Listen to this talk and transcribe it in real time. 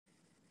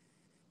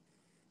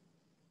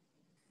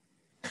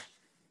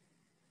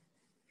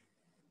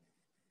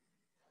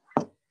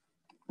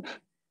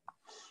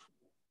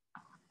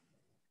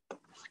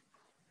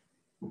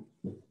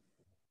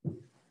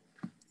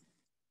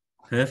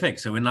Perfect.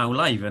 So we're now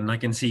live and I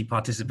can see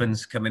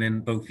participants coming in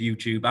both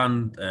YouTube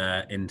and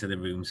into the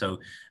room. So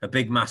a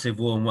big, massive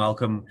warm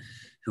welcome,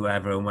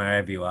 whoever and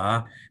wherever you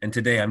are. And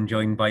today I'm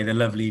joined by the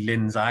lovely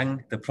Lynn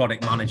Zhang, the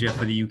product manager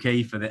for the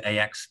UK for the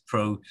AX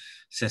Pro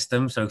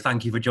system. So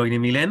thank you for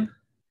joining me, Lynn.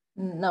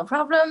 No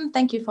problem.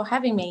 Thank you for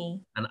having me.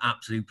 An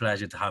absolute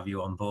pleasure to have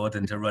you on board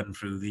and to run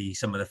through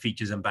some of the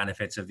features and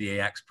benefits of the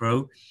AX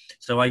Pro.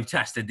 So I've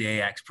tested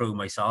the AX Pro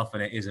myself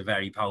and it is a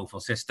very powerful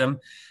system.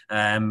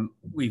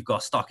 We've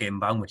got stock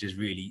inbound, which is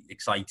really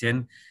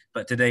exciting.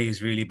 But today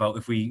is really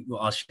about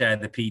I'll share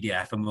the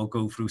PDF and we'll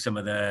go through some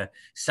of the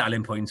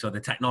selling points or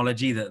the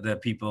technology that the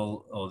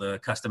people or the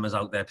customers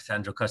out there,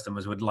 potential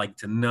customers would like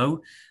to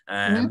know,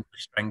 the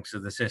strengths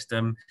of the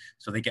system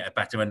so they get a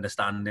better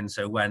understanding.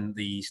 So when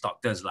the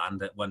stock does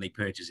land, that when they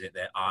purchase it,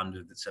 they're armed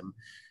with some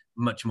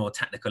much more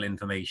technical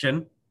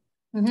information.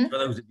 For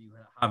those of you who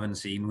haven't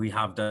seen, we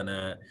have done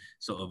a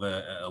sort of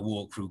a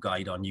walkthrough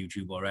guide on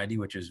YouTube already,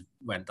 which has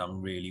went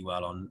down really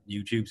well on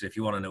YouTube. So if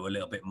you want to know a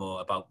little bit more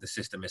about the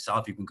system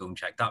itself, you can go and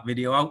check that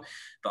video out.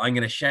 But I'm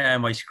going to share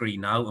my screen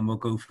now and we'll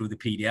go through the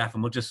PDF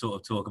and we'll just sort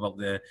of talk about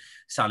the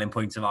selling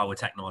points of our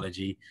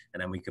technology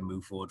and then we can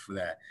move forward from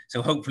there.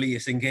 So hopefully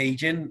it's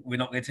engaging. We're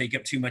not going to take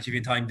up too much of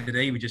your time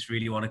today. We just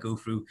really want to go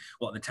through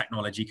what the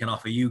technology can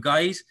offer you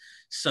guys.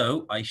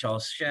 So I shall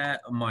share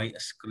my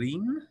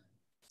screen.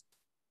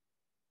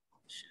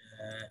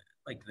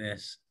 Like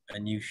this,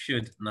 and you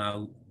should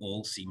now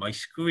all see my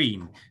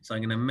screen. So I'm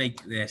going to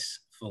make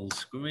this full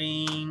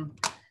screen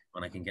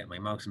when I can get my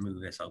mouse and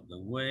move this out the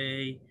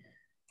way,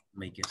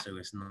 make it so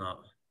it's not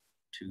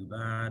too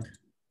bad.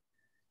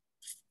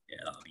 Yeah,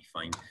 that'll be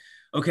fine.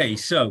 Okay,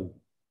 so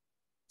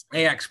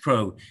AX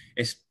Pro,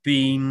 it's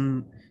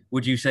been,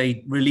 would you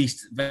say,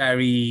 released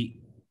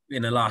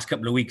in the last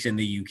couple of weeks in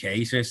the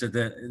UK. So it's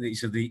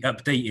the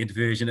updated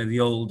version of the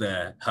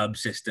older hub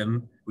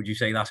system. Would you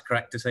say that's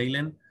correct to say,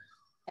 Lynn?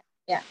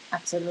 Yeah,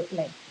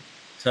 absolutely.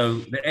 So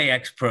the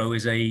AX Pro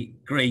is a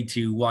grade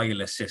 2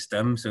 wireless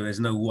system. So there's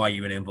no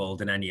wiring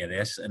involved in any of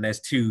this. And there's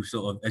two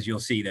sort of, as you'll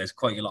see, there's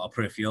quite a lot of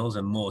peripherals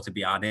and more to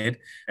be added.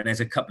 And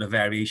there's a couple of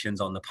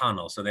variations on the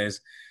panel. So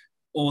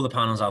all the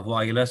panels have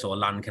wireless or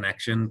LAN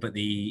connection, but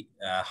the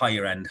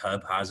higher end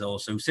hub has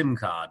also SIM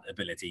card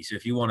ability. So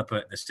if you want to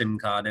put the SIM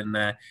card in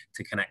there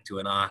to connect to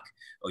an ARC,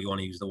 or you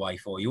want to use the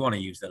Wi-Fi, or you want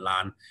to use the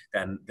LAN,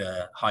 then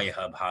the higher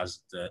hub has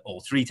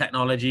all three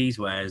technologies,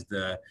 whereas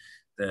the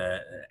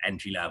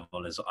entry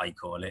level, as I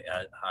call it,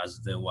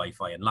 has the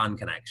Wi-Fi and LAN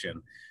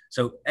connection.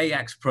 So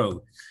AX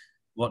Pro,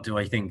 what do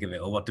I think of it,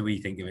 or what do we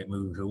think of it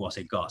moving through what's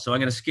it got? So I'm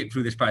going to skip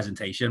through this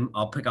presentation.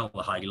 I'll pick out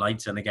the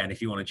highlights. And again,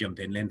 if you want to jump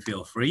in, Lynn,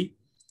 feel free.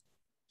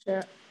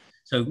 Sure.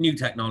 So new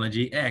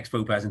technology, AX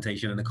Pro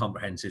presentation and a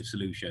comprehensive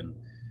solution.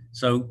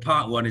 So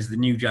part one is the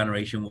new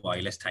generation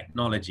wireless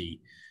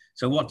technology.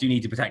 So what do you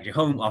need to protect your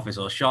home, office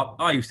or shop?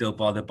 Are you still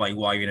bothered by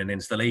wiring and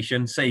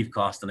installation? Save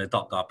cost and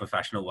adopt our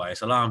professional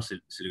wireless alarm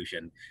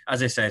solution.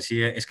 As it says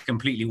here, it's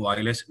completely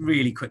wireless,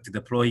 really quick to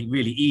deploy,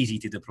 really easy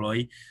to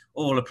deploy.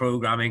 All the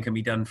programming can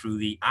be done through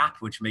the app,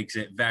 which makes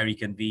it very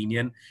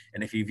convenient.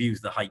 And if you've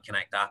used the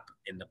HiConnect app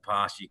in the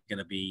past, you're going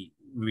to be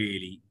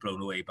really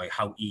blown away by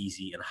how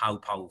easy and how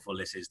powerful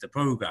this is to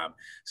program.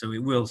 So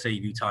it will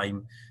save you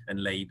time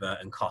and labor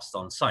and cost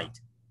on site.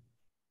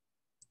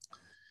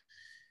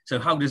 So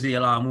how does the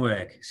alarm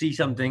work? See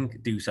something,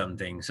 do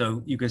something.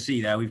 So you can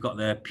see there, we've got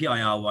the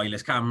PIR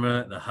wireless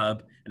camera, the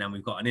hub, and then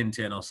we've got an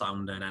internal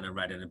sounder and then a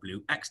red and a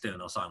blue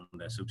external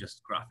sounder. So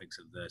just graphics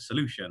of the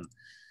solution.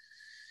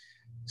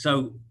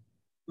 So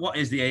what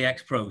is the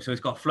AX Pro? So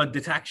it's got flood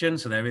detection.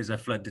 So there is a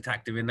flood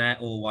detector in there,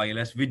 all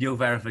wireless. Video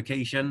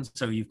verification.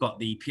 So you've got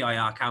the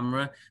PIR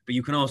camera, but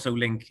you can also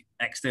link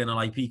external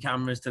IP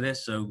cameras to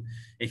this. So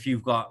if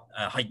you've got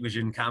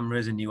Hikvision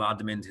cameras and you add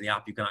them into the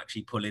app, you can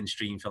actually pull in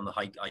streams from the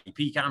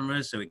IP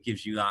cameras. So it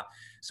gives you that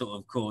sort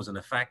of cause and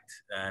effect,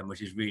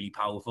 which is really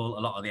powerful.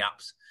 A lot of the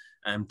apps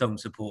don't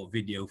support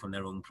video from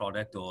their own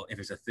product, or if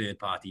it's a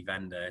third-party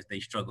vendor, they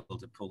struggle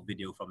to pull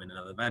video from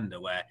another vendor,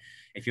 where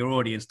if you're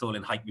already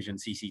installing Hikvision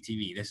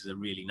CCTV, this is a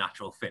really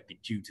natural fit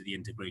due to the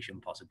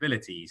integration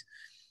possibilities.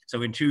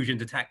 So intrusion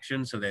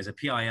detection, so there's a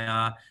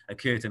PIR, a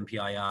curtain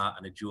PIR,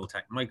 and a dual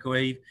tech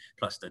microwave,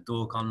 plus the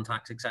door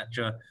contacts,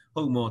 etc.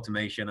 Home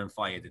automation and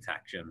fire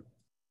detection.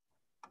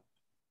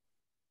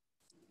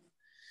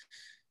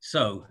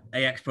 So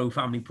AX Pro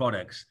family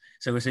products.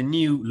 So it's a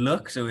new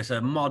look. So it's a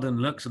modern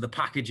look. So the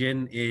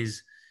packaging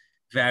is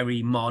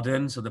very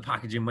modern. So the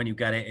packaging, when you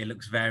get it, it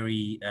looks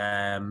very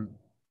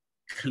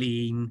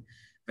clean,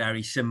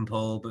 very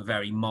simple, but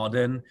very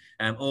modern.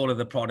 All of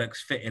the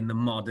products fit in the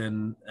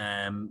modern,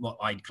 what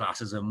I'd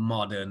class as a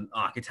modern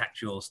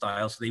architectural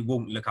style. So they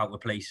won't look out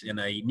of place in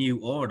a new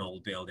or an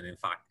old building. In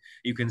fact,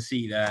 you can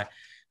see there,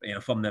 you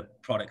know, from the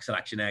product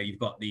selection there, you've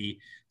got the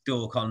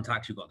door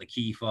contacts, you've got the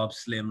key fobs,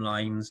 slim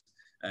lines,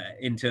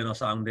 internal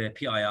sounder,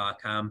 PIR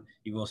cam.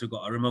 You've also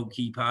got a remote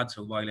keypad,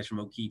 so wireless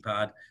remote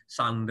keypad,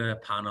 sounder,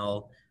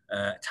 panel,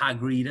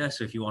 tag reader.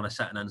 So if you want to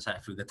set and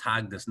unset through the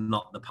tag, that's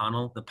not the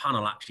panel. The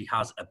panel actually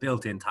has a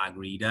built-in tag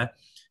reader,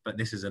 but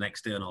this is an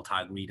external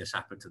tag reader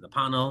separate to the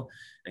panel.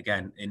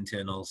 Again,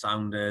 internal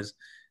sounders,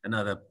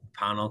 another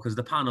panel, because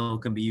the panel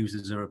can be used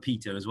as a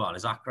repeater as well.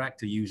 Is that correct?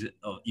 To use it,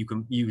 or you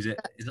can use it.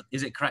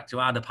 Is it correct to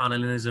add a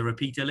panel in as a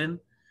repeater, Lynn?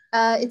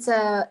 It's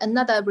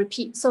another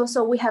repeat.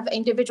 So we have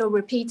individual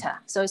repeater.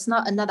 So it's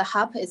not another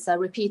hub, it's a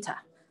repeater.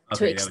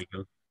 Okay, there we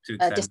go. To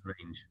extend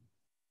range.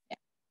 Yeah.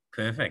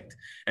 Perfect.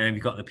 And then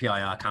you've got the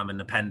PIR cam and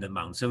the pendant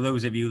mount. So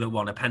those of you that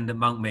want a pendant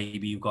mount,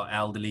 maybe you've got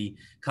elderly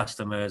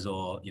customers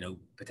or,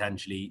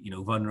 potentially,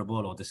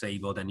 vulnerable or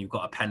disabled, and you've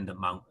got a pendant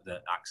mount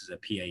that acts as a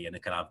PA, and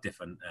it can have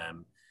different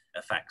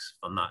effects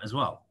from that as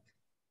well.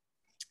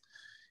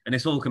 And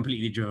it's all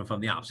completely driven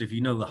from the app. So if you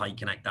know the Hike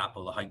Connect app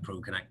or the Hike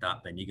Pro Connect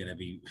app, then you're going to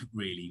be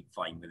really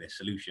fine with this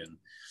solution.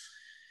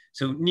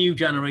 So new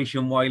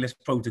generation wireless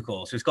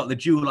protocol. So it's got the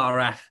dual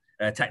RF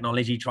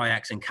technology,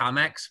 Tri-X and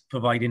Cam-X,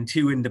 providing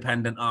 2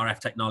 independent RF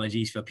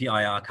technologies for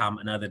PIR cam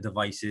and other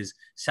devices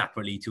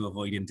separately to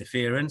avoid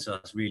interference. So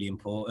that's really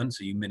important.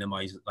 So you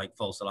minimize like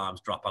false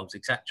alarms, dropouts,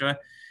 etc.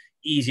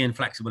 Easy and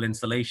flexible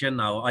installation.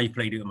 Now I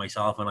played it with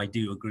myself and I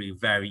do agree,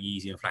 very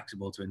easy and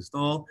flexible to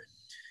install.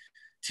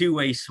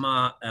 2-way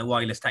smart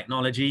wireless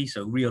technology,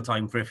 so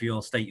real-time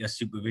peripheral status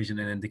supervision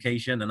and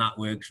indication, and that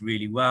works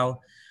really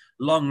well.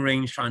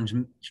 Long-range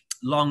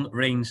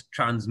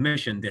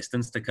transmission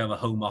distance to cover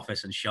home,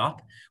 office, and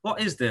shop.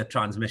 What is the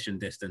transmission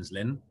distance,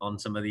 Lynn, on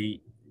some of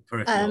the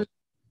peripherals?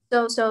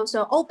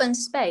 So open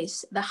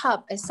space, the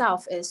hub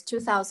itself is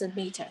 2,000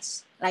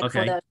 meters, like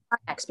for the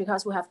Tri-X,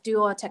 because we have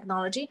dual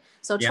technology.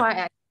 So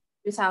Tri-X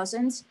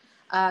 2,000,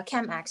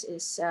 Cam-X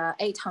is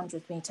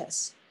 800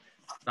 meters.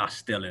 That's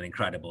still an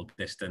incredible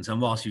distance.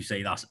 And whilst you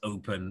say that's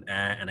open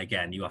air, and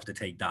again, you have to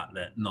take that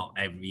not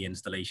every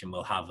installation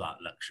will have that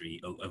luxury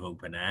of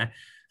open air,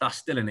 that's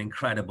still an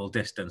incredible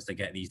distance to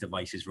get these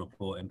devices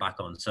reporting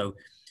back on. So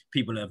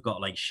people that have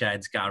got like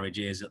sheds,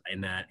 garages,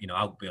 in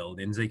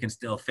outbuildings, they can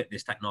still fit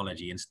this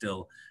technology and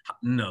still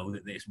know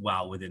that it's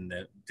well within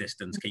the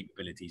distance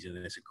capabilities of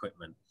this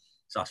equipment.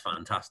 So that's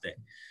fantastic.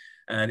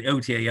 The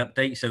OTA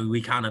update, so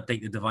we can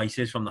update the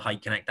devices from the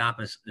Hike Connect app.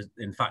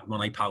 In fact,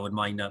 when I powered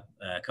mine up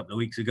a couple of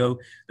weeks ago,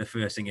 the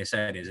first thing it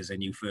said is there's a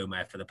new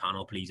firmware for the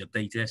panel, please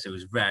update it. So it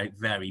was very,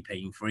 very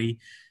pain-free,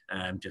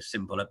 just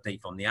simple update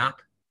from the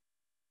app.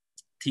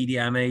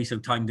 TDMA, so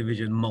time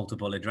division,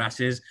 multiple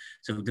addresses.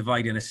 So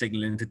dividing a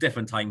signal into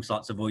different time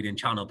slots, avoiding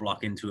channel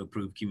blocking to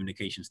improve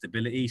communication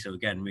stability. So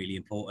again, really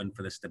important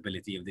for the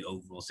stability of the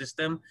overall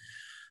system.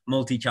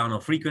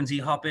 Multi-channel frequency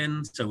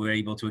hopping, so we're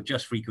able to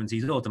adjust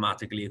frequencies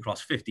automatically across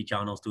 50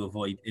 channels to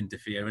avoid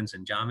interference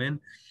and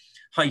jamming.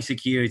 High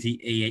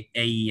security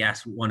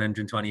AES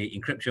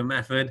 128 encryption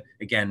method,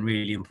 again,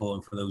 really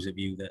important for those of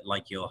you that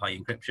like your high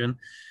encryption.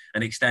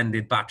 And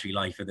extended battery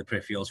life of the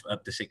peripherals for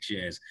up to 6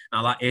 years.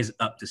 Now that is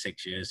up to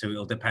 6 years, so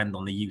it'll depend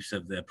on the use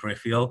of the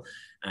peripheral.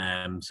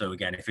 So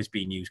again, if it's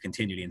being used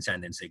continually and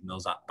sending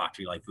signals, that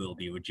battery life will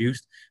be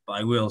reduced. But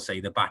I will say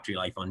the battery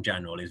life on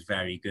general is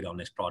very good on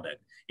this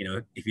product.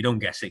 If you don't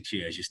get 6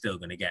 years, you're still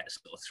going to get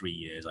sort of 3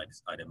 years,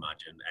 I'd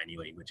imagine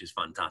anyway, which is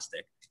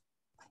fantastic.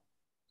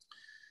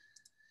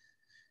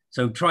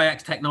 So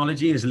Tri-X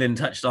technology, as Lynn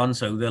touched on,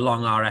 so the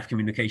long RF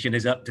communication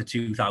is up to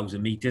 2,000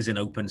 meters in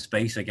open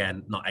space.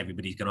 Again, not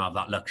everybody's going to have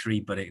that luxury,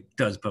 but it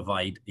does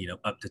provide,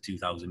 up to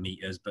 2,000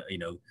 meters. But,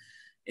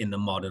 in the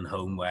modern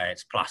home where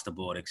it's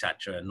plasterboard,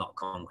 etc., and not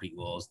concrete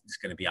walls, it's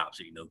going to be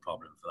absolutely no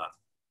problem for that.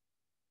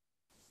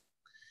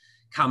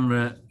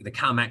 The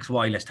Cam-X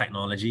wireless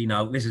technology.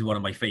 Now, this is one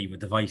of my favorite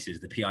devices,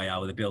 the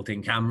PIR with a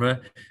built-in camera,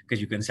 because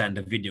you can send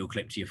a video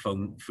clip to your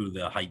phone through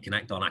the Hike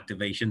Connect on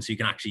activation, so you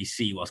can actually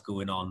see what's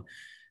going on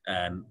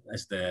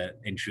as the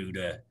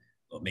intruder,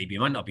 or maybe it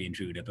might not be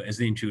intruder, but as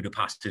the intruder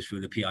passes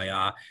through the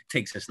PIR,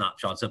 takes the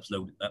snapshots,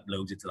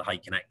 uploads it to the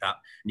Hike Connect app,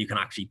 and you can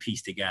actually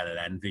piece together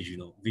then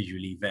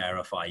visually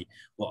verify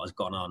what has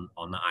gone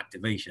on that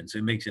activation. So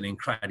it makes an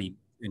incredibly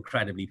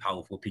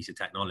powerful piece of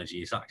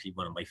technology. It's actually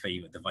one of my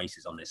favorite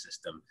devices on this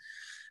system.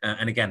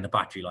 And again, the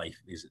battery life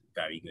is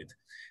very good.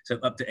 So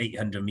up to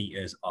 800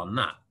 meters on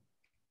that.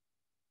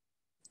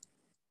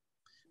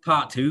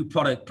 Part 2,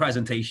 product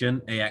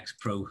presentation, AX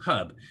Pro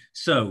Hub.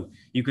 So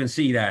you can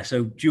see there,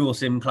 so dual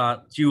SIM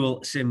card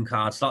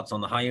slots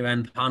on the higher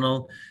end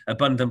panel,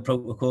 abundant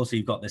protocol. So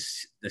you've got the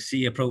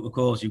SIA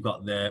protocols, you've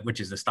got which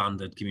is the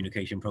standard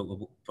communication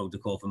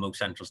protocol for most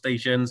central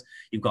stations.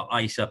 You've got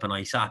ISUP and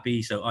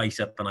ISAPI. So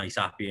ISUP and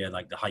ISAPI are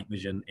like the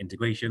Hikvision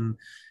integration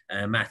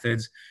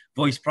methods.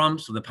 Voice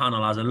prompts, so the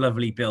panel has a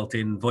lovely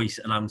built-in voice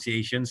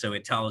annunciation. So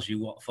it tells you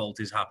what fault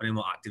is happening,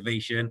 what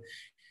activation.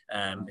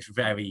 It's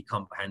very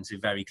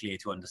comprehensive, very clear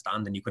to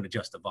understand, and you can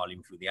adjust the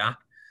volume through the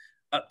app.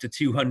 Up to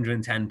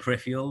 210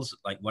 peripherals,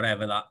 like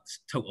whatever that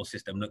total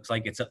system looks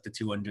like, it's up to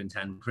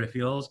 210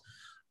 peripherals.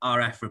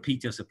 RF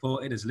repeater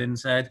supported, as Lynn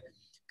said.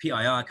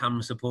 PIR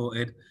camera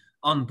supported.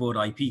 onboard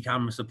IP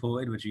camera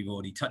supported, which we've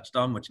already touched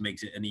on, which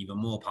makes it an even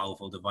more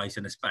powerful device.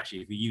 And especially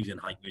if you're using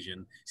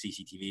Hikvision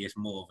CCTV, it's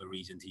more of a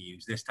reason to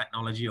use this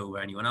technology over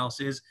anyone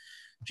else's.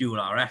 Dual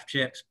RF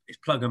chips, it's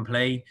plug and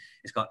play.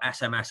 It's got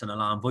SMS and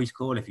alarm voice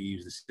call if you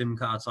use the SIM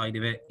card side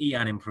of it,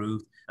 EN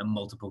improved, and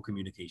multiple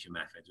communication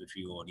methods, which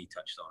we already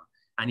touched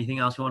on. Anything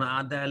else you want to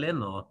add there,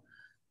 Lynn? Or?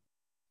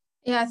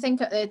 Yeah, I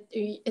think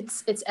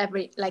it's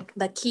every, like,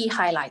 the key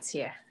highlights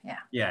here. Yeah.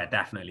 Yeah,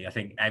 definitely. I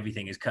think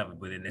everything is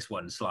covered within this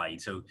one slide.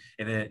 So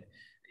if it,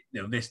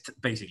 this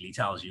basically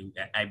tells you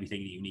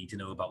everything that you need to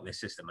know about this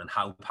system and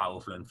how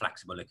powerful and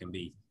flexible it can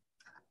be.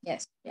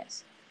 Yes,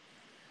 yes.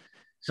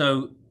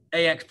 So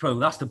AX Pro,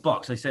 that's the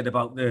box. I said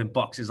about the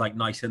box is like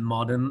nice and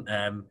modern.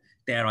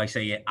 Dare I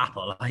say it,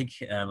 Apple-like,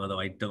 although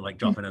I don't like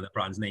dropping other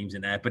brands' names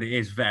in there, but it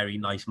is very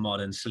nice,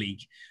 modern,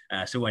 sleek.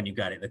 So when you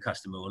get it, the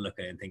customer will look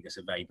at it and think it's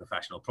a very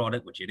professional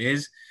product, which it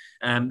is.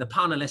 The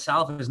panel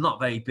itself is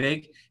not very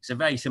big. It's a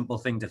very simple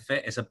thing to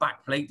fit. It's a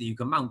back plate that you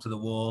can mount to the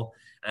wall,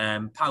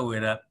 power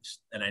it up,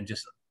 and then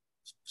just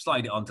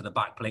slide it onto the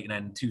back plate, and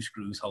then 2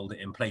 screws hold it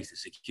in place to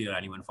secure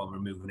anyone from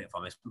removing it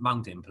from its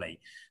mounting plate.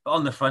 But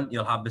on the front,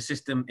 you'll have the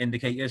system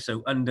indicators.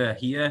 So under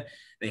here,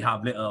 they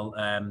have little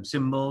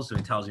symbols. So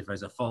it tells you if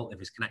there's a fault, if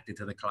it's connected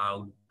to the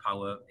cloud,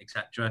 power,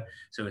 etc.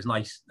 So it's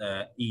nice,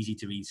 easy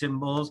to read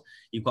symbols.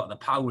 You've got the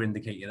power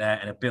indicator there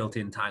and a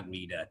built-in tag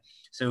reader.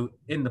 So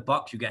in the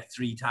box, you get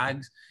 3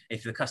 tags.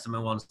 If the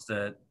customer wants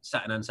to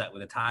set and unset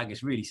with a tag,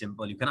 it's really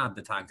simple. You can add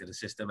the tag to the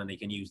system and they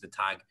can use the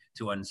tag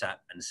to unset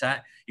and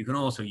set. You can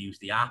also use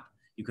the app.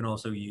 You can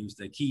also use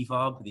the key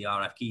fob, the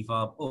RF key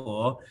fob,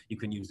 or you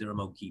can use the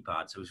remote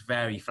keypad. So it's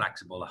very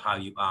flexible how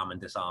you arm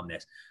and disarm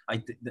this.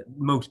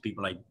 Most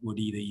people would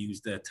either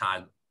use the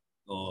tag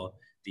or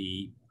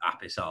the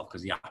app itself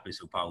because the app is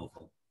so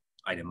powerful,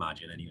 I'd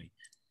imagine anyway.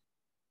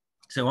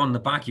 So on the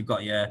back, you've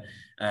got your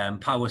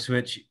power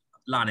switch,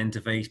 LAN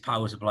interface,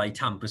 power supply,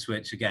 tamper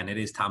switch. Again, it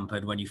is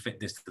tampered. When you fit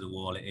this to the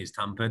wall, it is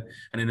tampered.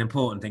 And an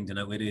important thing to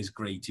know, it is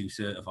grade 2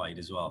 certified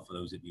as well. For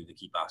those of you that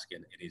keep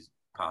asking, it is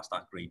past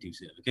that grade 2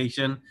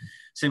 certification.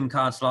 SIM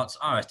card slots,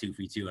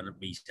 RS-232 and a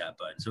reset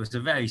button. So it's a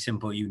very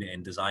simple unit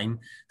in design.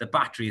 The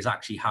battery is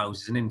actually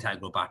housed, it's an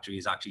integral battery,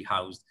 is actually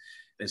housed.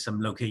 There's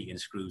some locating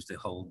screws that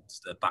hold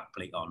the back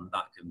plate on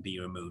that can be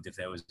removed if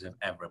there was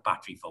ever a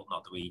battery fault.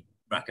 Not that we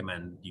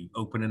recommend you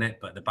opening it,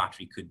 but the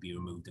battery could be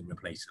removed and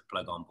replaced with a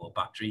plug-on board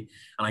battery.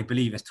 And I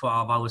believe it's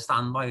 12-hour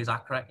standby. Is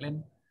that correct,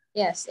 Lynn?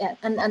 Yes, yeah.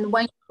 And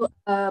when you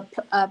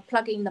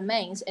plug in the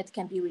mains, it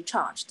can be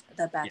recharged,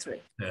 the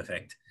battery. Yeah,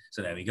 perfect.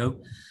 So there we go.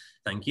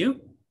 Thank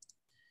you.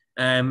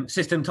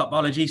 System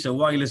topology, so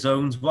wireless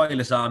zones,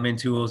 wireless arming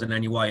tools, and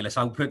then your wireless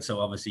output.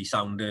 So obviously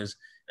sounders,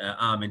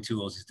 arming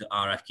tools is the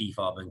RF key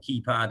fob and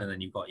keypad, and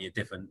then you've got your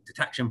different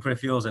detection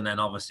peripherals, and then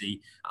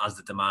obviously as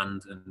the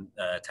demand and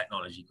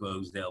technology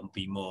grows, there'll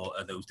be more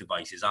of those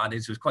devices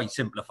added. So it's quite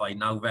simplified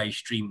now, very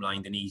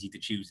streamlined and easy to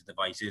choose the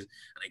devices,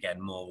 and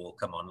again, more will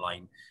come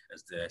online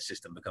as the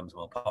system becomes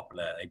more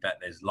popular. I bet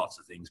there's lots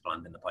of things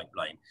planned in the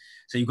pipeline.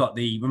 So you've got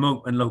the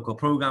remote and local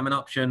programming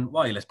option,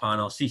 wireless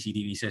panel,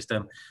 CCTV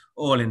system,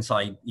 all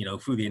inside, you know,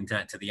 through the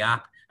internet to the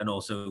app, and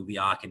also the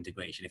ARC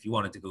integration. If you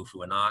wanted to go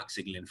through an ARC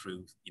signaling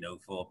through, you know,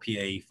 for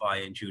PA,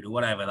 fire, intruder,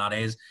 whatever that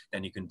is,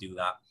 then you can do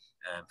that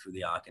through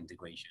the ARC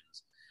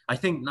integrations. I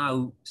think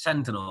now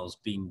Sentinel's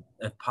been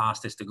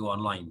past this to go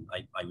online.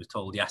 I was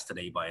told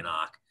yesterday by an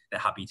ARC,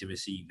 they're happy to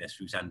receive this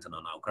through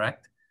Sentinel now,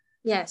 correct?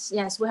 Yes,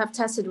 yes, we have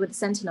tested with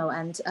Sentinel,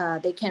 and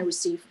they can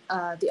receive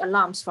the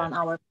alarms from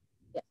our.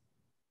 Yeah.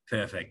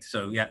 Perfect.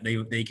 So yeah,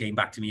 they came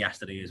back to me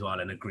yesterday as well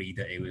and agreed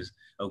that it was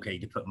okay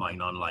to put mine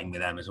online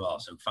with them as well.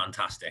 So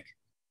fantastic.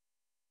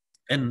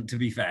 And to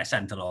be fair,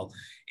 Sentinel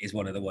is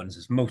one of the ones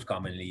that's most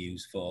commonly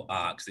used for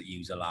ARCs that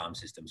use alarm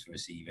systems for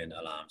receiving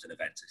alarms and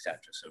events, etc.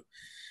 So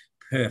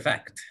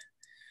perfect.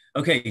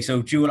 Okay,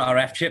 so dual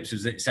RF chips,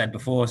 as it said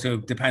before, so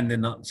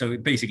depending on, so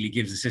it basically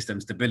gives the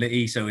system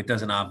stability, so it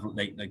doesn't have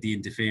like the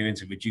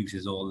interference, it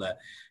reduces all the,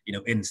 you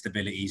know,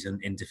 instabilities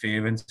and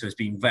interference. So it's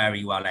been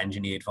very well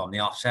engineered from the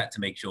offset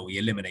to make sure we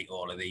eliminate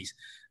all of these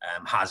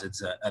hazards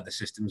that other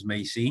systems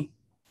may see.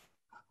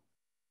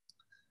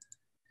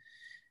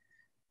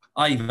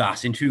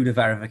 IVAS, Intruder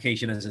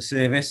Verification as a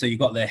Service. So you've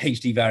got the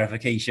HD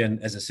verification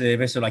as a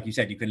service. So like you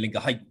said, you can link a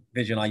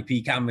Hikvision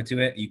IP camera to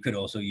it. You could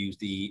also use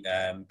the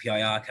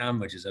PIR cam,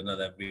 which is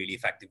another really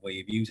effective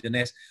way of using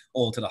this,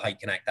 all to the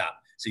HiConnect app.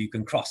 So you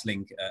can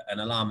cross-link an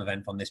alarm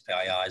event from this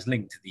PIR is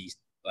linked to these,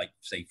 like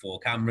say 4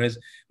 cameras,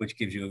 which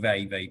gives you a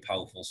very, very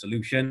powerful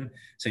solution.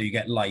 So you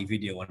get live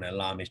video when an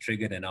alarm is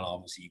triggered, and then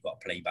obviously you've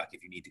got playback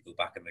if you need to go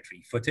back and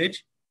retrieve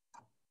footage.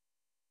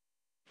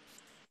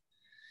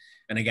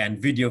 And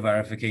again, video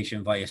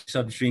verification via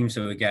substream.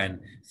 So again,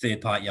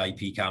 third-party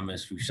IP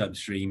cameras through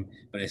substream,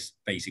 but it's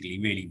basically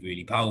really,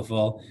 really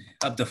powerful.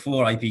 Up to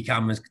 4 IP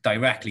cameras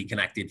directly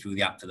connected through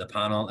the app to the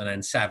panel, and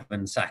then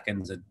 7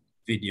 seconds of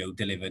video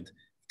delivered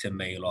to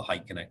mail or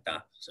HiConnect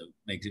app. So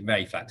makes it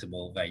very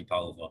flexible, very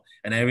powerful.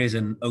 And there is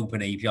an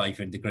open API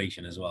for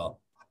integration as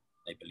well,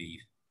 I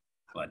believe.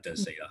 Well, it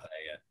does say that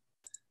there, yeah.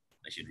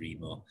 I should read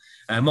more.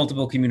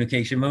 Multiple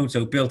communication modes,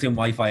 so built-in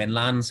Wi-Fi and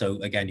LAN.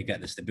 So again, you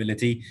get the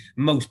stability.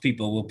 Most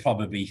people will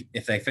probably,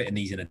 if they fit in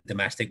these in a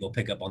domestic, will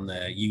pick up on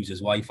the user's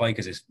Wi-Fi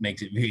because it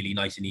makes it really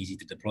nice and easy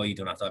to deploy. You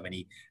don't have to have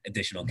any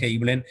additional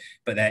cabling.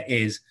 But there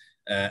is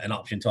an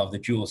option to have the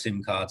dual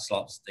SIM card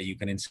slots that you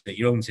can insert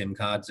your own SIM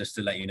cards, just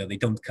to let you know they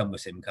don't come with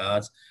SIM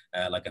cards.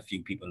 Like a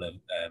few people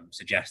have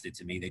suggested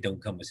to me, they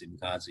don't come with SIM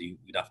cards, so you'd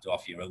have to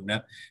offer your own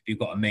up. If you've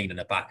got a main and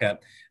a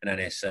backup, and then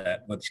it's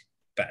much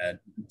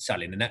better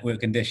selling the network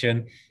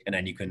condition, and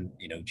then you can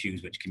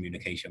choose which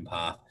communication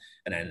path,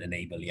 and then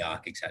enable the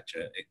ARC,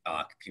 etc.,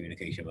 ARC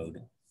communication mode,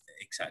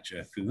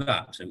 etc. through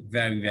that. So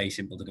very, very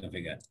simple to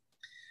configure.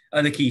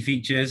 Other key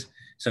features,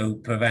 so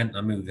prevent,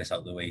 I'll move this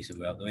out the way so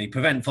we're out the way,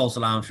 prevent false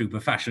alarm through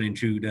professional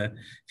intruder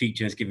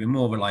features, giving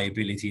more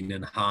reliability in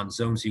enhanced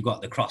zones. So you've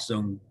got the cross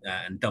zone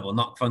and double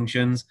knock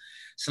functions,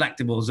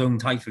 selectable zone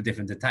types for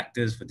different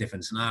detectors for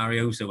different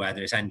scenarios. So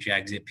whether it's entry,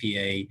 exit,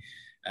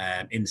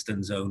 PA,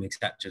 instant zone,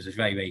 etc. So it's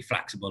very, very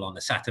flexible on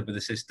the setup of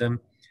the system.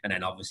 And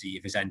then obviously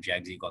if it's entry,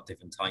 exit, you've got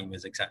different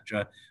timers,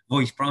 etc.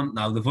 Voice prompt,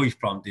 now the voice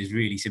prompt is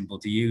really simple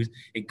to use.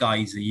 It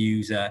guides the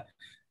user,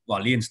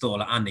 well, the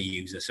installer and the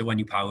user. So when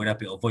you power it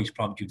up, it'll voice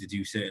prompt you to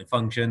do certain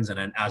functions. And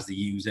then as the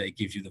user, it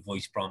gives you the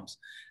voice prompts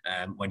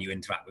when you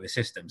interact with the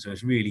system. So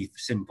it's really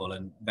simple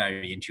and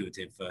very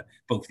intuitive for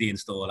both the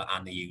installer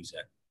and the user.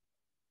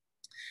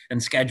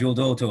 And scheduled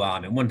auto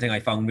arming. One thing I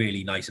found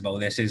really nice about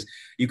this is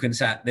you can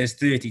set, there's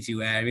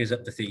 32 areas,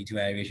 up to 32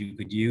 areas you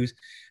could use.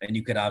 And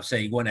you could have,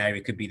 say, one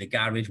area could be the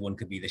garage, one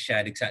could be the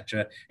shed,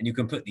 etc. And you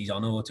can put these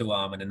on auto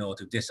arming and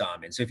auto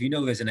disarming. So if you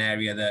know there's an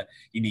area that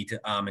you need to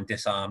arm and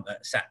disarm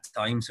at set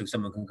time, so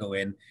someone can go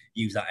in,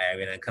 use that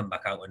area, and then come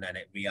back out, and then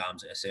it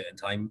rearms at a certain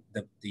time,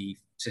 the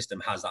system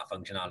has that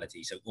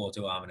functionality. So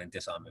auto arming and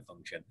disarming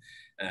function,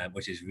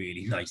 which is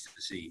really nice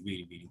to see.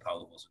 Really, really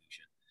powerful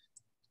solution.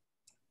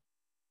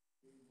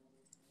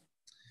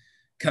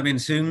 Coming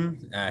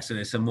soon, so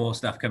there's some more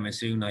stuff coming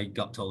soon. I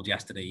got told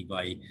yesterday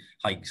by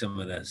Hike some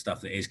of the stuff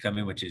that is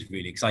coming, which is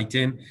really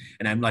exciting.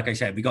 And then, like I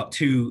said, we got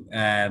two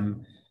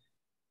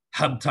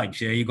hub types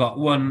here. You got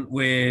one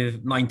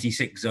with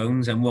 96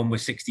 zones and one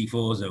with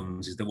 64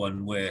 zones is the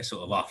one we're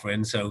sort of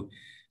offering. So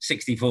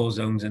 64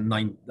 zones and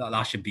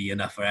that should be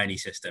enough for any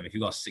system. If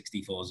you've got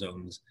 64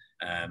 zones,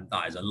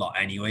 that is a lot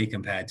anyway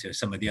compared to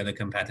some of the other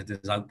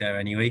competitors out there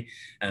anyway.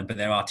 But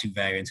there are two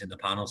variants in the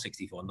panel,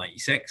 64 and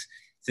 96.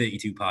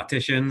 32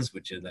 partitions,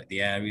 which are like the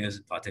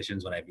areas,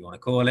 partitions, whatever you want to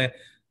call it.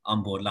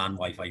 Onboard LAN,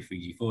 Wi-Fi,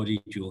 3G, 4G,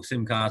 dual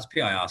SIM cards,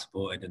 PIR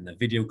supported, and the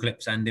video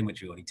clip sending,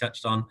 which we already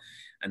touched on.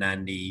 And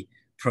then the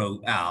Pro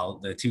L,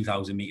 the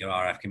 2000 meter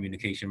RF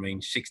communication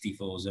range,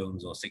 64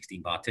 zones or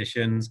 16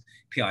 partitions,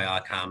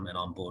 PIR cam, and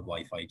onboard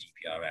Wi-Fi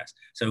GPRS.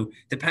 So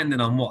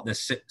depending on what the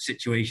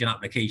situation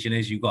application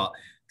is, you've got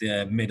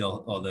the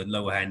middle or the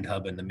lower end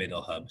hub and the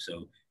middle hub.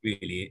 So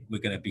really, we're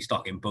going to be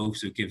stocking both,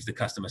 so it gives the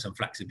customer some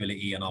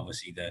flexibility and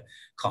obviously the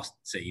cost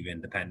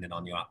saving depending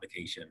on your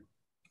application.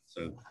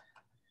 So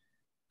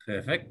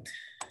perfect.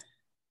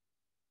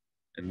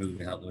 And move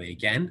it out the way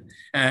again.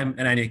 And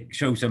then it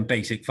shows some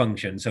basic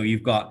functions. So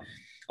you've got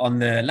on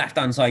the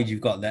left-hand side,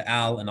 you've got the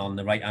L, and on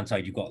the right-hand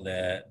side, you've got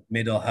the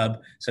middle hub.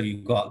 So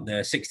you've got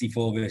the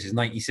 64 versus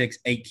 96,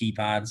 8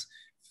 keypads,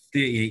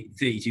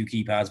 32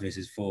 keypads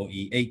versus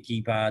 48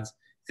 keypads,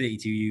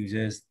 32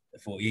 users,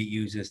 48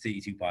 users,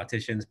 32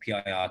 partitions,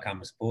 PIR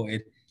camera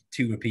supported,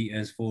 2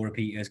 repeaters, 4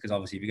 repeaters, because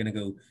obviously if you're going to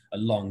go a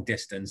long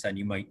distance, then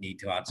you might need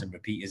to add some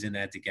repeaters in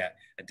there to get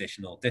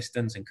additional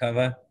distance and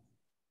cover.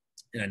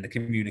 And then the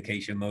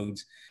communication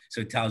modes.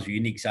 So it tells you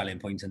unique selling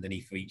points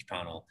underneath for each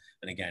panel.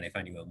 And again, if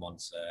anyone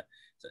wants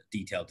a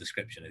detailed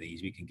description of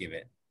these, we can give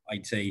it.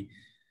 I'd say,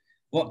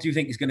 what do you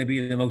think is going to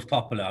be the most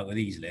popular out of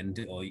these, Lynn?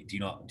 Or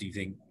do you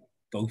think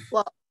both?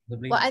 Well,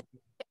 I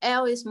think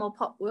L is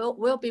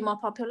will be more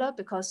popular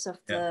because of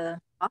the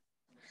cost.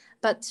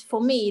 But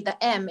for me,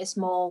 the M is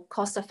more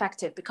cost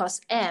effective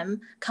because M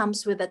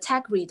comes with a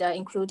tag reader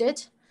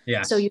included.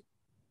 Yes. So you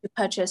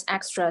purchase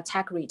extra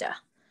tag reader.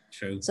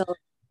 True. So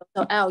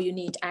L you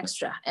need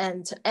extra,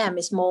 and M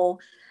is more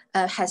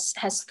has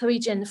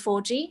 3G and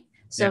 4G,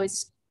 so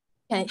it's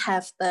can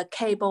have the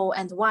cable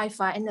and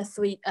Wi-Fi and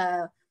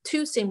the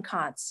 2 SIM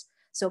cards,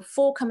 so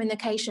 4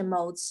 communication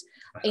modes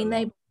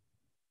enable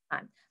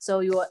time.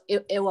 So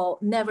it will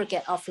never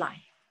get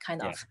offline,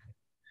 kind of.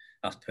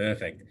 That's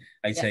perfect.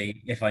 I'd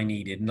say if I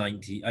needed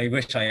 90, I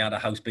wish I had a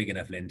house big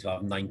enough, Lynn, to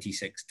have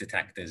 96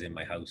 detectors in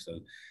my house. So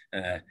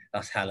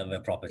that's hell of a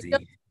property.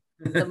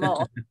 The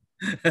more.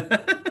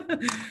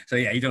 So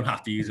yeah, you don't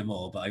have to use them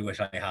all, but I wish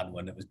I had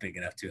one that was big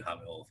enough to have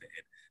it all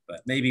fitted.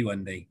 But maybe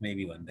one day,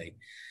 maybe one day.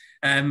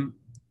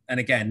 And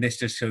again, this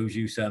just shows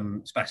you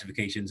some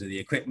specifications of the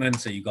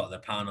equipment. So you've got the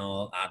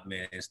panel,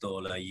 admin,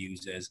 installer,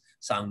 users,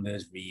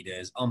 sounders,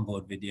 readers,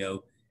 onboard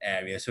video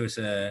area. So it's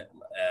a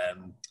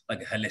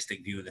like a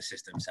holistic view of the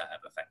system setup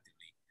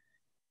effectively.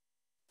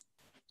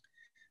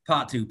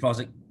 Part 2,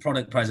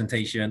 product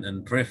presentation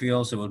and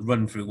peripherals. So we'll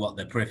run through what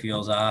the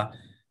peripherals are.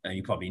 And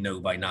you probably know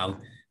by now.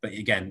 But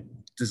again,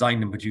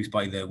 designed and produced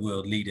by the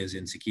world leaders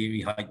in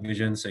security,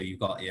 Hikvision. So you've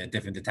got your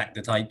different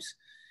detector types.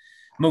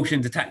 Motion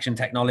detection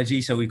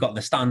technology. So we've got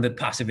the standard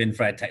passive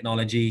infrared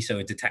technology. So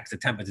it detects the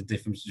temperature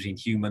difference between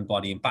human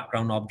body and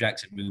background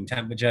objects at room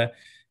temperature.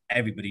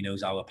 Everybody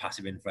knows how a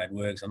passive infrared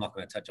works. I'm not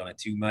going to touch on it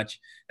too much.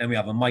 Then we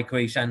have a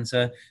microwave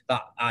sensor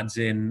that adds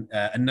in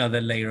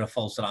another layer of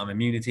false alarm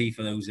immunity.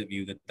 For those of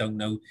you that don't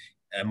know,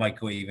 a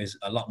microwave is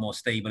a lot more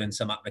stable in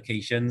some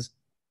applications.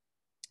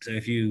 So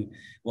if you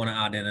want to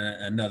add in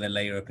another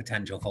layer of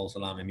potential false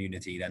alarm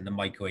immunity, then the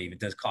microwave, it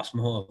does cost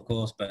more, of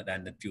course, but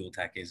then the dual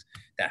tech is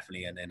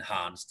definitely an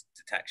enhanced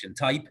detection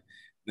type.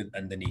 With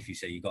underneath, you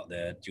say you've got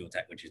the dual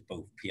tech, which is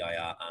both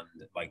PIR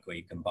and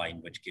microwave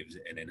combined, which gives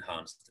it an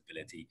enhanced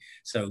stability.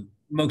 So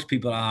most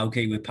people are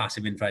okay with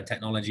passive infrared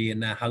technology in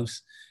their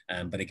house,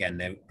 but again,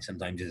 there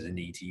sometimes is a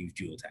need to use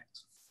dual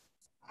techs.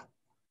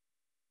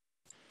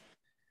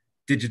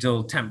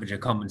 Digital temperature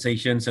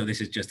compensation. So this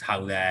is just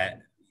how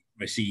they're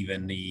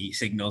receiving the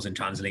signals and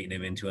translating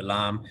them into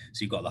alarm.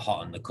 So you've got the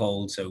hot and the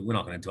cold. So we're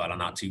not going to dwell on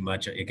that too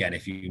much. Again,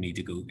 if you need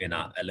to go in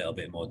a little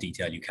bit more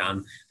detail, you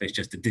can. But it's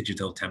just the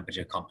digital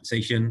temperature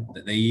compensation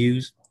that they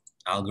use,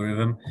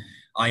 algorithm.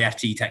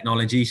 IFT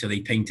technology, so they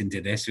paint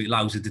into this. So it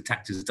allows the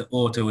detectors to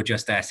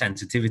auto-adjust their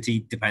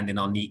sensitivity depending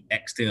on the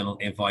external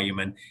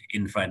environment,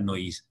 infrared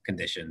noise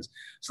conditions.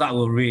 So that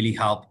will really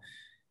help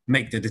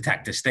make the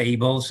detector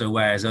stable. So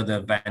whereas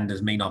other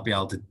vendors may not be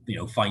able to,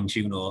 fine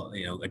tune or,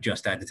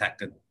 adjust their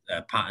detector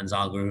patterns,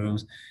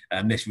 algorithms,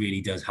 this really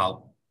does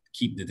help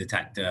keep the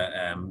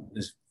detector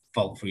as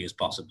fault free as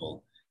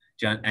possible.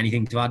 Do you have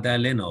anything to add there,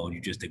 Lynn, or would you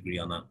just agree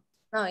on that?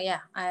 Oh yeah,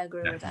 I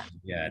agree with that.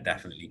 Yeah,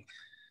 definitely.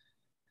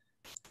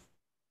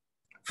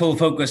 Full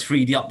focus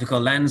 3D optical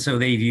lens. So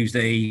they've used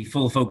a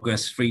full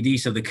focus 3D.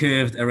 So the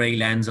curved array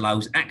lens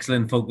allows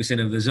excellent focusing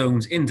of the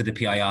zones into the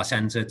PIR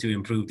sensor to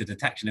improve the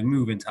detection of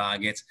moving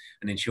targets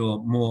and ensure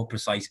more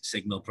precise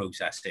signal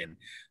processing.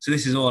 So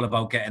this is all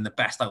about getting the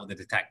best out of the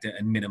detector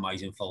and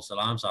minimizing false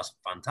alarms. So that's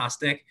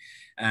fantastic.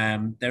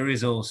 There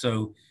is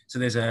also, so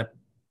there's a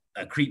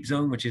creep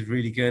zone, which is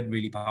really good,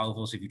 really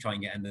powerful. So if you try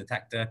and get in the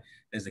detector,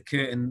 there's a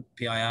curtain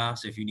PIR.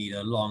 So if you need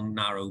a long,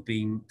 narrow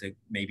beam to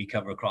maybe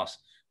cover across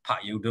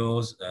patio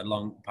doors,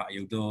 long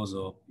patio doors,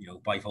 or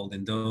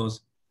bifolding doors,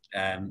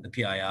 the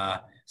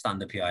PIR,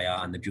 standard PIR,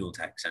 and the dual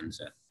tech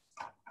sensor.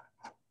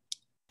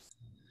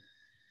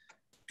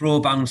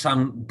 Broadband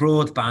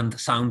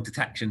sound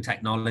detection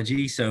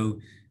technology. So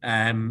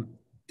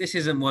this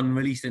isn't one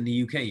released in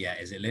the UK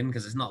yet, is it, Lynn?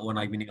 Because it's not one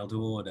I've been able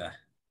to order.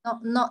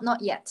 Not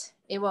yet.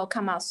 It will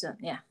come out soon.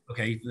 Yeah.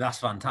 Okay, that's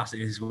fantastic.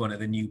 This is one of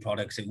the new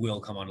products. It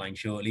will come online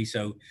shortly.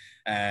 So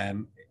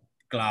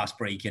glass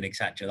breaking,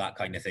 etc., that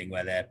kind of thing,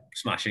 where they're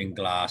smashing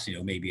glass,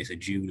 maybe it's a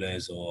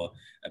jeweler's or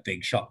a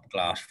big shop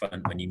glass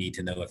front when you need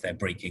to know if they're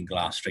breaking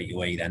glass straight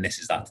away, then this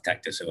is that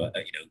detector. So,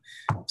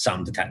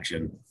 sound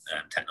detection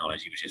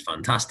technology, which is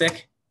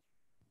fantastic.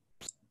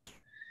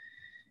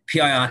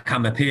 PIR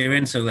camera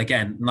peering. So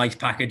again, nice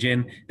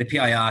packaging. The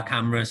PIR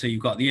camera, so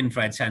you've got the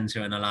infrared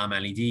sensor and alarm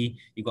LED.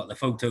 You've got the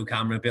photo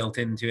camera built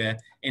into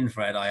it,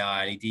 infrared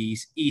IR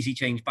LEDs, easy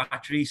change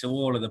battery. So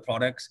all of the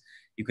products,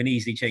 you can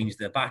easily change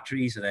the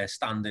batteries. So they're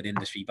standard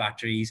industry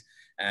batteries.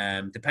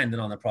 Depending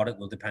on the product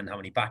will depend how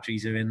many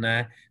batteries are in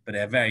there, but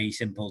they're very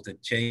simple to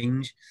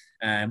change.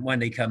 When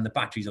they come, the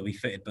batteries will be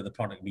fitted, but the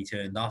product will be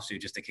turned off. So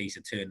just a case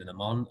of turning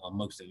them on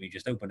most of them, you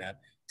just open it up,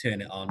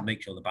 turn it on,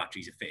 make sure the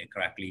batteries are fitted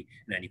correctly,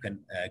 and then you can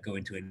go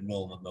into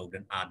enrollment mode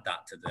and add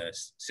that to the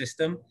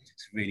system.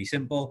 It's really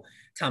simple.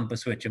 Tamper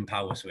switch and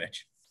power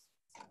switch.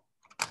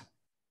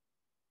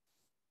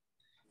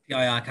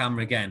 PIR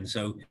camera again.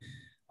 So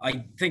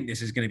I think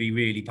this is going to be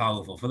really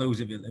powerful for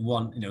those of you that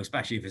want,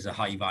 especially if it's a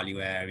high value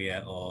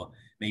area, or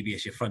maybe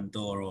it's your front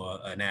door or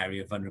an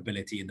area of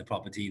vulnerability in the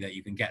property, that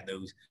you can get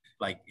those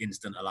like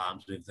instant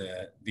alarms with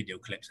the video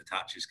clips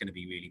attached. It's going to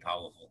be really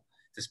powerful,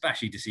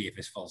 especially to see if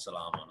it's false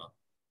alarm or not.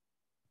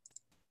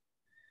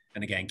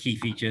 And again, key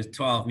features: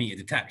 12-meter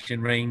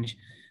detection range,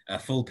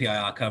 full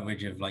PIR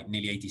coverage of like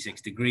nearly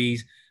 86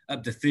 degrees,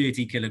 up to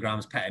 30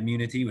 kilograms pet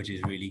immunity, which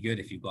is really good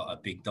if you've got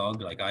a big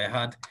dog like I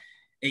had.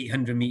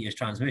 800 meters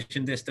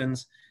transmission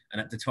distance,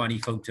 and up to 20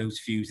 photos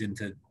fused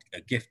into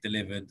a gift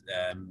delivered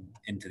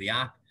into the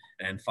app,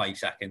 and then 5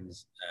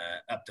 seconds,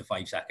 up to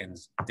 5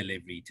 seconds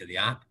delivery to the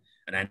app,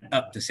 and then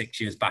up to 6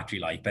 years battery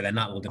life. But then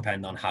that will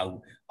depend on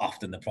how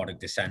often the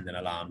product is sending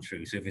alarm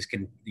through. So if it's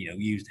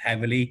used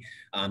heavily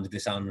and the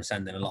sound is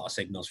sending a lot of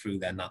signals through,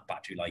 then that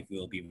battery life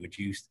will be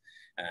reduced.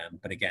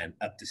 But again,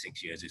 up to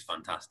 6 years is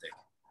fantastic.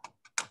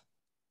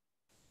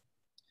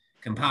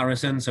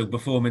 Comparison, so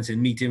performance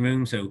in meeting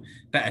room, so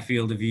better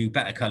field of view,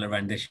 better color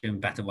rendition,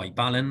 better white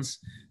balance.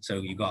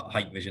 So you've got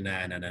Hikvision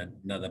there and then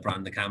another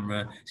brand of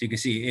camera. So you can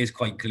see it is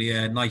quite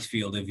clear, nice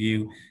field of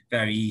view,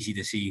 very easy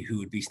to see who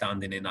would be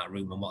standing in that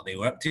room and what they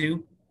were up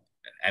to,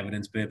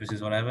 evidence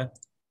purposes, whatever.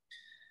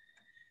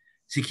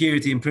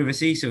 Security and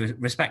privacy, so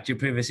respect your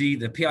privacy.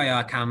 The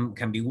PIR cam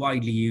can be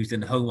widely used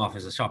in home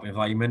office or shop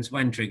environments.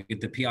 When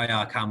triggered, the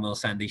PIR cam will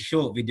send a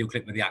short video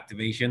clip of the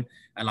activation,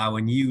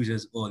 allowing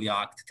users or the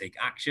ARC to take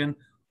action.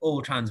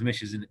 all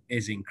transmission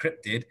is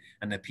encrypted,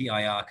 and the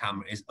PIR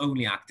camera is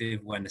only active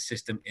when the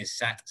system is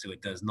set, so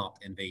it does not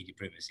invade your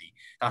privacy.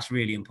 That's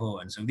really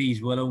important. So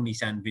these will only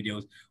send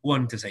videos,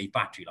 one, to save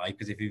battery life,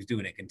 because if he was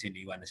doing it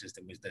continually when the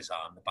system was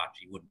disarmed, the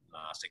battery wouldn't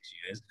last 6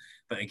 years.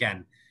 But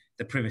again,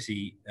 the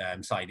privacy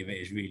side of it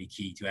is really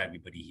key to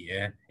everybody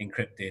here,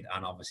 encrypted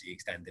and obviously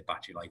extended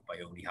battery life by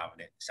only having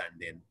it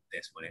send in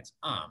this when it's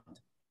armed.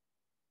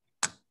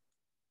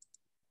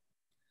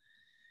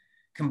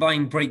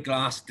 Combined break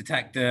glass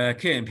detector,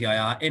 curtain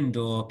PIR,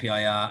 indoor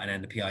PIR, and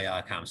then the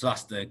PIR cam. So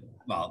that's the,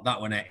 well,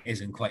 that one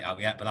isn't quite out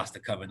yet, but that's the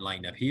current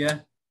lineup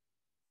here,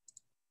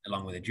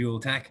 along with a dual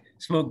tech.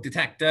 Smoke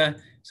detector,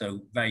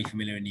 so very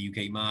familiar in the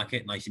UK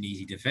market, nice and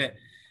easy to fit.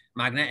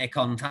 Magnetic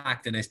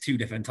contact, and there's two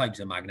different types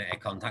of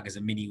magnetic contact. There's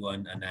a mini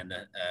one and then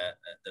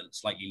the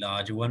slightly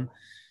larger one.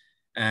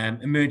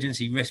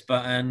 Emergency wrist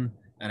button,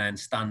 and then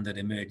standard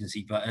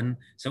emergency button.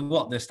 So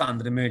what the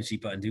standard emergency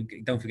button do,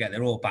 don't forget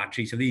they're all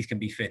battery, so these can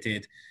be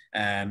fitted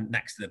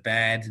next to the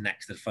bed,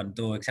 next to the front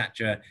door,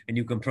 etc. And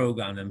you can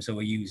program them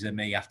so a user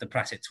may have to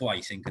press it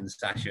twice in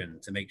concession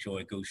to make sure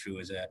it goes through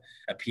as a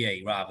PA,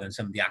 rather than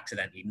somebody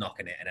accidentally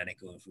knocking it and then it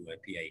going through a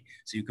PA.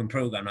 So you can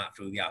program that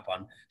through the app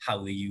on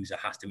how the user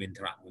has to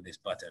interact with this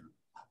button.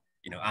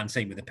 You know, and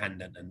same with the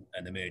pendant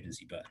and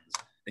emergency buttons.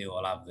 They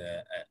all have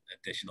the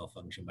additional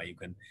function where you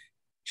can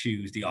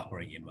choose the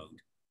operating mode.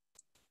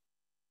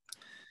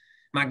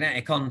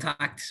 Magnetic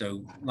contact,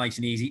 so nice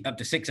and easy, up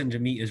to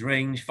 600 meters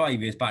range,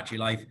 5 years battery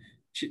life,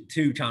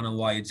 2-channel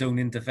wired zone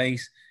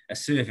interface, a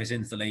surface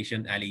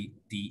installation,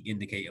 LED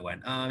indicator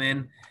when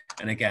arming.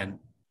 And again,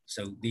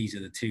 so these are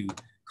the two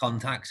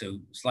contacts, so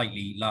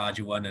slightly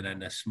larger one and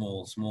then a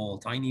small,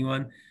 tiny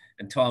one.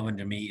 And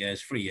 1200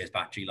 meters, 3 years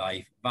battery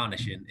life,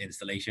 vanishing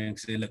installation,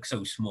 because it looks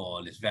so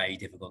small, it's very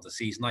difficult to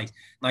see. It's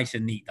nice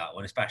and neat, that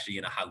one, especially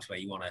in a house where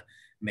you want to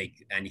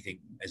make anything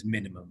as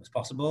minimum as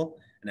possible.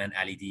 And then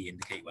LED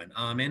indicate when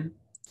arming.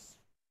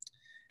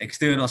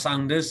 External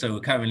sounders, so we're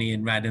currently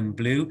in red and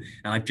blue,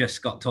 and I've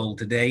just got told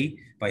today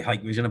by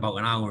Hikvision about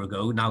an hour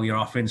ago, now you're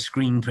offering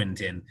screen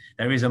printing.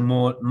 There is a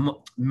more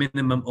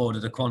minimum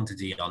ordered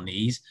quantity on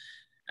these,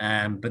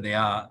 but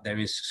there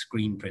is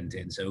screen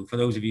printing. So for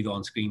those of you that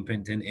want screen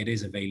printing, it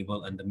is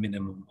available under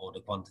minimum order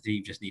quantity.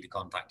 You just need to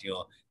contact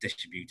your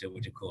distributor,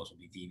 which of course will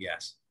be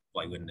DVS.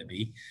 Why wouldn't it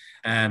be?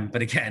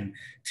 But again,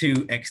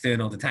 2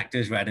 external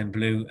detectors, red and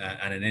blue,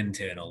 and an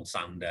internal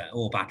sounder,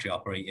 all battery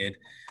operated.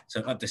 So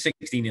up to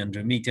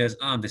 1600 meters,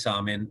 arm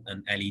disarming,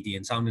 and LED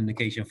and sound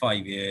indication,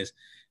 5 years.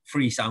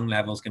 3 sound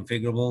levels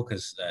configurable,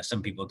 because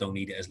some people don't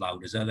need it as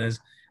loud as others.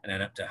 And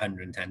then up to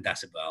 110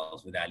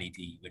 decibels with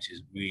LED, which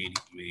is really,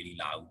 really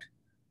loud.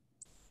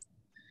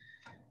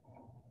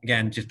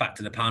 Again, just back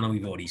to the panel,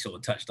 we've already sort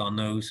of touched on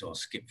those, so I'll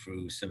skip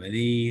through some of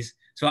these.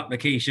 So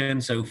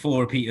application, so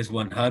 4 repeaters,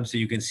 1 hub. So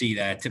you can see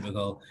their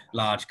typical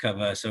large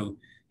cover. So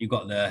you've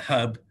got the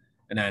hub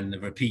and then the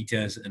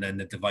repeaters and then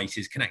the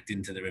devices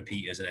connecting to the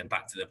repeaters and then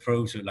back to the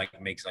Pro. So like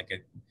it makes like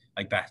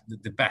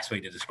the best way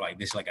to describe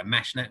this, like a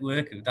mesh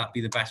network. Would that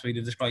be the best way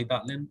to describe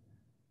that, Lynn?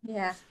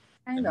 Yeah,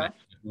 kind of.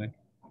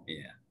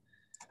 Yeah.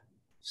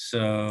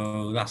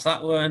 So that's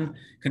that one.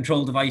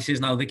 Control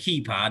devices. Now the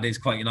keypad is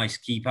quite a nice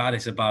keypad.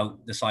 It's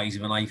about the size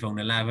of an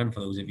iPhone 11. For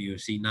those of you who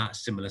have seen that,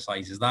 similar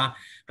size as that.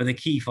 But the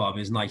key fob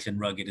is nice and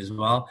rugged as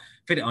well.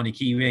 Fit it on your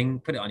key ring,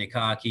 put it on your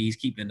car keys,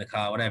 keep it in the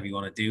car, whatever you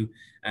want to do.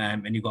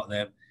 And you've got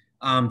the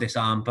arm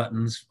disarm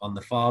buttons on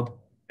the fob.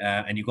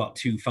 And you've got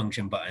 2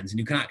 function buttons, and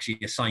you can actually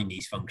assign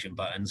these function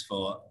buttons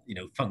for, you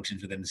know,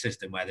 functions within the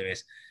system, whether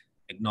it's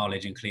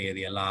acknowledge and clear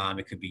the alarm,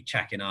 it could be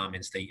checking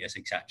arming status,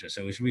 etc.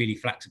 So it's really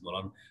flexible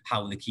on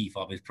how the key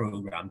fob is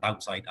programmed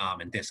outside arm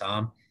and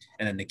disarm.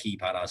 And then the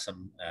keypad has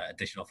some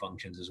additional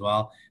functions as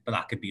well, but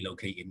that could be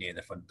located near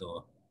the front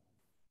door.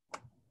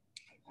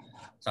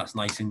 So that's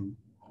nice and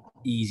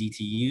easy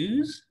to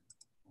use.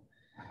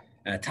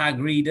 Tag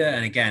reader,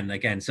 and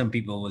again, some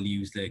people will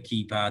use the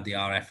keypad, the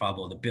RF fob,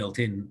 or the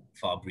built-in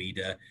fob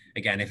reader.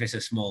 Again, if it's a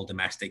small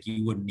domestic,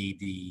 you wouldn't need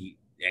the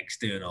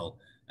external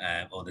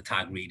or the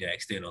tag reader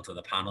external to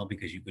the panel,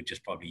 because you could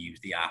just probably use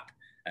the app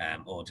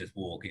or just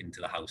walk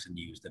into the house and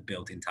use the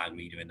built-in tag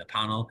reader in the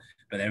panel.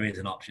 But there is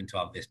an option to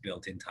have this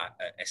built-in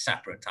a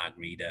separate tag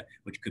reader,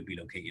 which could be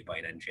located by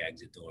an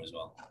entry-exit door as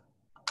well.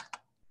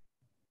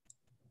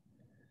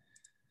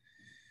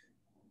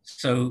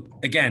 So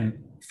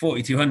again,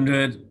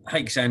 4200,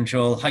 Hike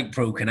Central, Hike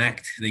Pro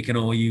Connect, they can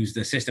all use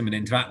the system and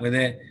interact with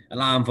it.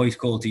 Alarm voice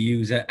call to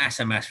user,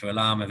 SMS for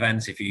alarm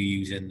events if you're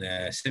using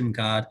the SIM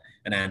card,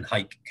 and then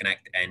Hike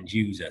Connect end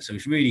user. So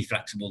it's really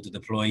flexible to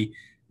deploy,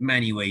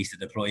 many ways to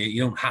deploy it.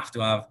 You don't have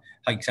to have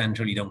Hike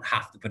Central, you don't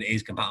have to, but it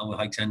is compatible with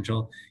Hike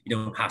Central. You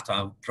don't have to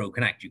have Pro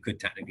Connect. You could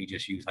technically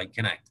just use Hike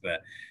Connect,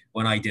 but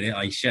when I did it,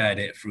 I shared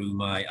it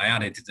through I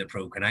added it to the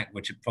Pro Connect,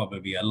 which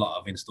probably a lot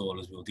of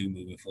installers will do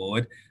moving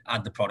forward,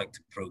 add the product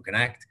to Pro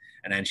Connect,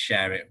 and then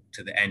share it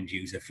to the end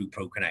user through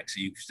Pro Connect. So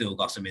you've still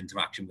got some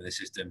interaction with the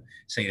system.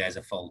 Say there's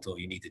a fault or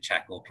you need to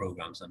check or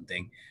program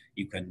something,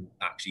 you can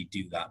actually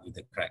do that with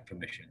the correct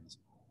permissions.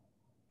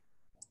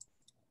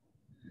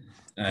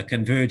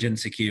 Convergent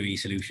security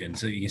solution.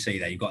 So you can say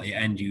that you've got your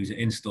end user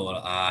install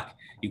Arc,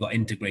 you've got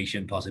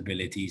integration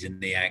possibilities,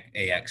 and the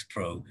AX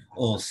Pro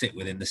all sit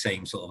within the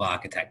same sort of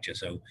architecture.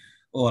 So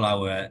all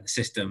our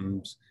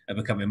systems are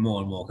becoming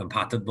more and more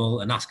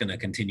compatible, and that's going to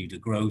continue to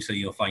grow. So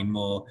you'll find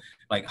more,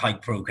 like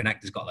Hike Pro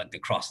Connect has got like the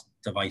cross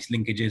device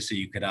linkages, so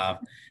you could have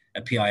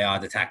a PIR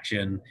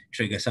detection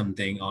trigger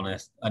something on an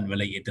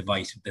unrelated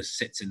device that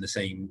sits in the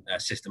same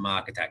system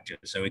architecture.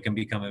 So it can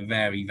become a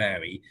very,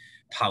 very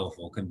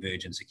powerful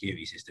convergent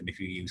security system if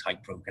you use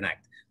Hike Pro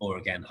Connect, or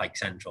again, Hike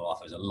Central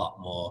offers a lot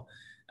more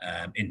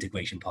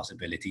integration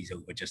possibilities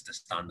over just a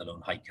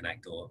standalone Hike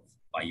Connect or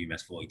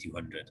IUMS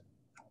 4200.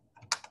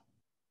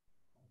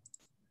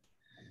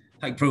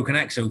 Hike Pro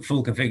Connect, so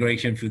full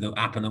configuration through the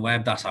app and the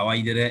web. That's how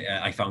I did it.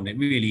 I found it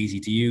really easy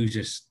to use.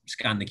 Just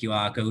scan the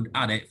QR code,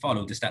 add it,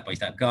 follow the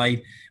step-by-step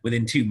guide.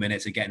 Within 2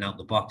 minutes of getting out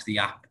the box, the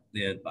app,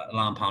 the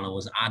alarm panel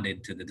was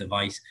added to the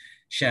device,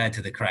 shared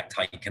to the correct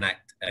Hike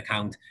Connect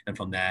account, and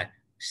from there,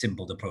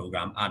 simple to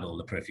program, add all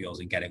the peripherals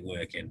and get it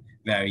working.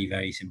 Very,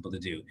 very simple to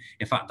do.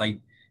 In fact, I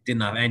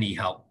didn't have any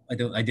help. I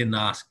didn't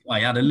ask.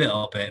 I had a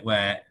little bit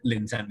where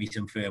Lynn sent me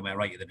some firmware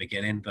right at the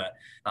beginning, but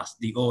that's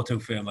the auto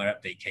firmware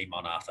update came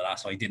on after that,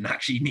 so I didn't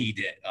actually need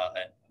it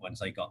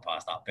once I got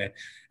past that bit.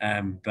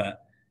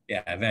 But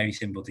yeah, very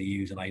simple to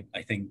use, and I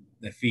think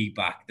the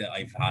feedback that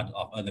I've had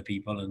of other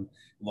people and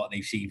what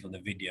they've seen from the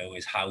video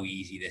is how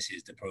easy this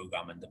is to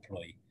program and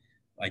deploy.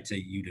 I'd say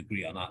you'd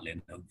agree on that,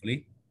 Lynn,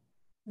 hopefully.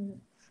 Mm.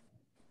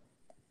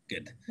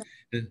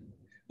 Good.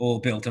 All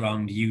built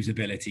around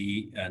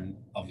usability and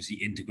obviously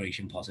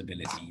integration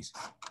possibilities.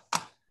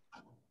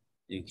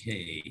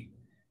 Okay.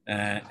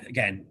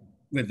 Again,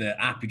 with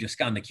the app, you just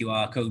scan the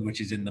QR code,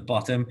 which is in the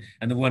bottom.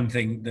 And the one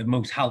thing, the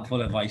most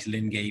helpful advice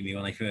Lynn gave me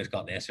when I first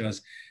got this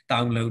was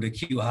download a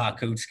QR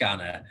code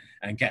scanner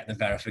and get the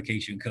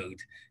verification code,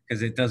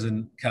 because it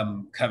doesn't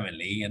come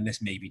currently, and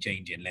this may be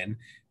changing, Lynn,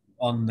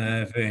 on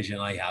the version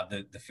I have,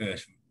 the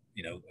first,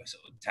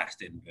 sort of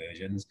testing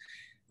versions.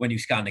 When you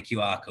scan the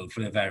QR code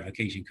for the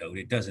verification code,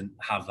 it doesn't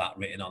have that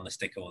written on the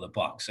sticker or the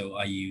box. So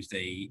I used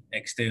a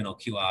external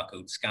QR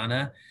code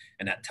scanner,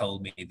 and that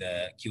told me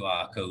the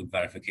QR code,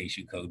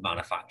 verification code,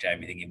 manufacturer,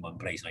 everything in one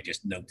place. And I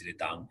just noted it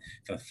down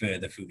for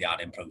further through the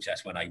add-in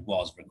process when I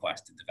was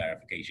requested the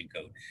verification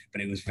code.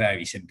 But it was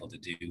very simple to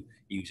do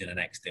using an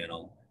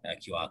external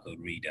QR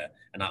code reader.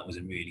 And that was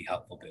a really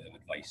helpful bit of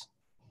advice.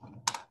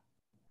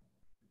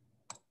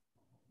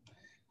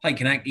 Hike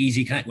Connect,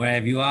 easy connect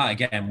wherever you are.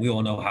 Again, we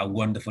all know how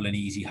wonderful and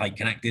easy Hike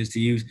Connect is to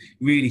use.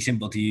 Really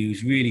simple to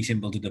use, really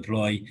simple to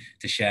deploy,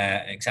 to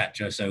share,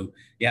 etc. So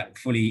yeah,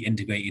 fully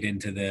integrated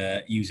into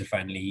the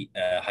user-friendly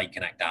Hike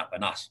Connect app,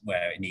 and that's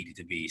where it needed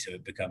to be. So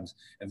it becomes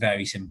a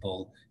very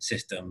simple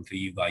system for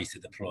you guys to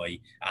deploy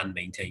and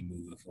maintain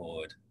moving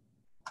forward.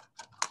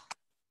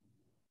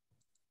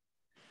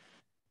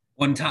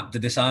 One tap to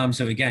disarm.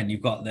 So again,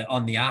 you've got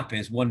on the app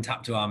is one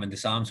tap to arm and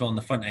disarm. So on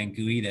the front end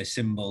GUI, there's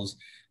symbols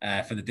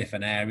for the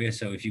different areas.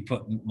 So if you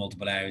put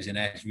multiple areas in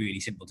there, it's really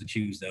simple to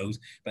choose those.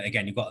 But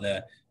again, you've got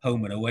the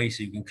home and away,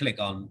 so you can click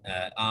on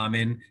arm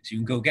in. So you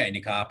can go get in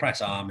your car,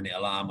 press arm, and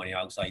it'll alarm when you're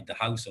outside the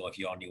house or if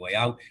you're on your way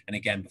out. And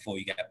again, before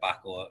you get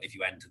back or if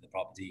you enter the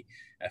property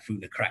through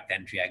the correct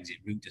entry exit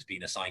route that's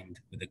been assigned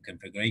with the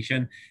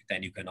configuration,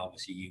 then you can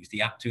obviously use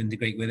the app to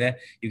integrate with it.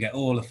 You get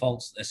all the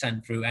faults that are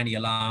sent through, any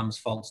alarms,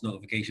 faults,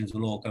 notifications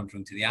will all come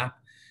through to the app.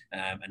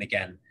 And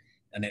again,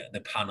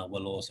 the panel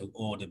will also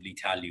audibly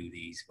tell you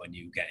these when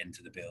you get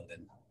into the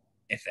building,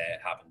 if there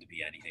happen to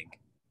be anything.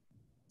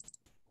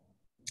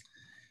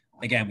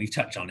 Again, we've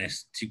touched on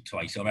this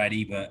twice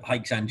already, but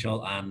Hike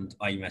Central and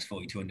IUMS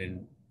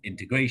 4200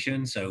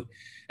 integration. So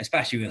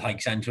especially with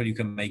Hike Central, you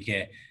can make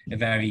it a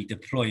very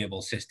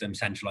deployable system,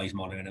 centralized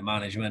monitoring and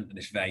management. And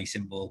it's very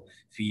simple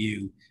for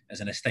you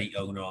as an estate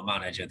owner or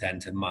manager then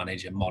to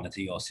manage and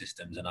monitor your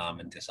systems and arm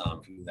and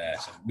disarm through there.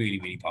 So really,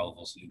 really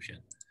powerful solution.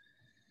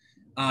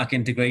 Arc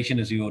integration,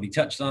 as we already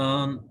touched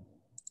on.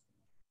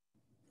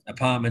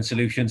 Apartment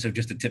solution, so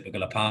just a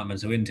typical apartment.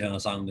 So internal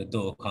sound, the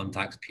door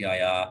contacts,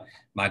 PIR,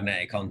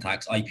 magnetic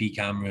contacts, IP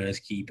cameras,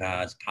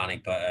 keypads,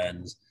 panic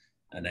buttons,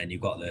 and then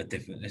you've got the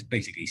different, it's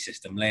basically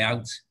system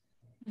layouts.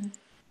 Mm.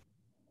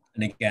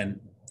 And again,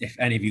 if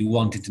any of you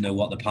wanted to know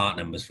what the part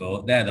numbers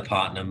for, they're the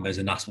part numbers,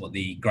 and that's what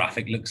the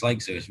graphic looks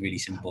like. So it's really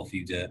simple for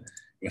you to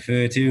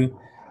refer to.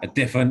 A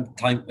different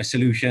type of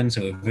solution,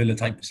 so a villa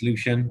type of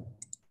solution.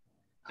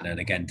 And then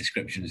again,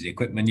 description is the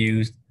equipment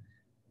used.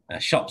 A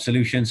shop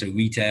solution, so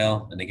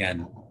retail. And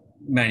again,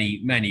 many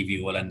of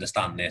you will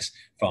understand this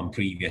from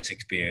previous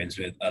experience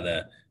with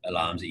other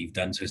alarms that you've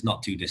done. So it's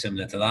not too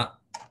dissimilar to that.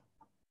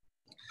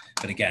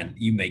 But again,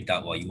 you make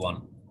that what you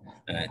want.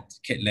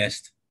 Kit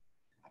list,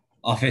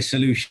 office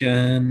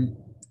solution,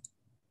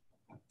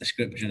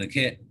 description of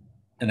kit,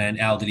 and then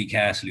elderly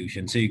care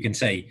solution. So you can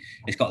say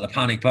it's got the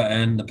panic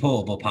button, the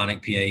portable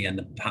panic PA, and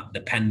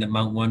the pendant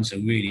mount one. So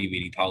really,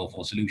 really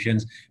powerful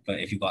solutions.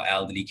 But if you've got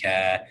elderly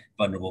care,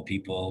 vulnerable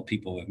people,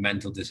 people with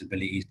mental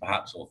disabilities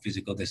perhaps, or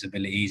physical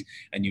disabilities,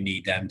 and you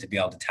need them to be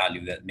able to tell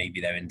you that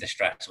maybe they're in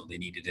distress or they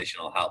need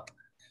additional help.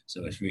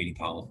 So it's really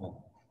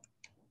powerful.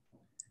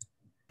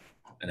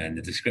 and then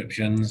the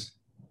descriptions,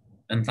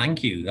 and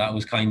thank you. That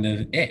was kind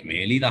of it,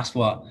 really. That's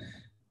what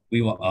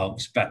we were,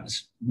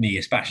 me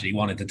especially,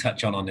 wanted to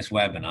touch on this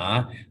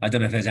webinar. I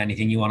don't know if there's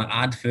anything you want to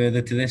add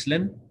further to this,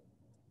 Lynn?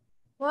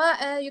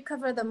 Well, you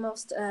covered the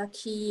most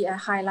key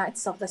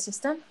highlights of the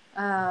system.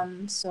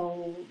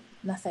 So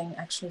nothing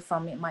actually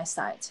from my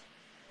side.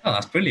 Oh,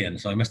 that's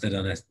brilliant. So I must have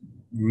done a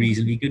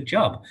reasonably good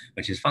job,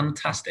 which is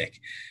fantastic.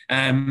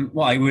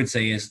 What I would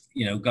say is,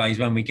 you know, guys,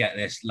 when we get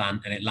this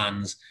it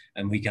lands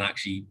and we can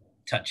actually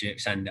touch it,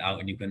 send it out,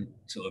 and you can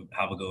sort of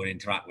have a go and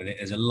interact with it,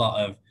 there's a lot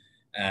of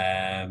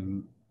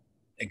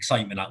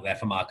excitement out there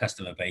from our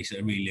customer base that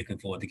are really looking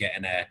forward to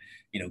getting their,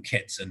 you know,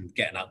 kits and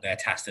getting out there,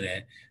 testing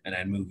it, and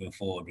then moving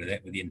forward with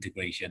it, with the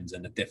integrations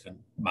and the different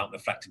amount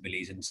of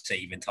flexibilities and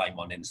saving time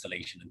on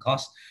installation and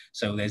cost.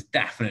 So there's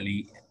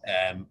definitely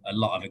a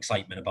lot of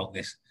excitement about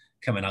this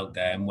coming out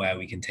there and where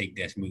we can take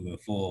this moving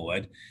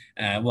forward.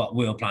 What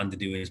we'll plan to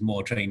do is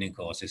more training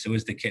courses. So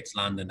as the kits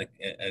land and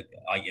the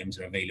items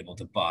are available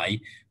to buy,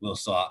 we'll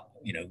start,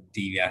 you know,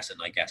 DVS and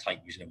I guess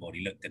Hikvision have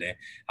already looked at it,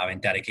 having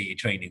dedicated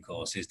training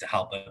courses to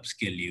help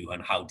upskill you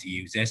on how to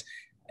use this.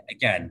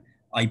 Again,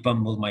 I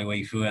bumbled my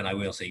way through it, and I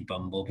will say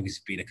bumble because it's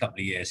been a couple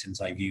of years since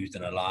I've used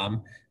an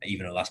alarm.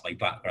 Even though that's my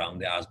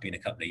background, it has been a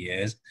couple of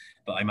years,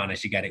 but I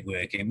managed to get it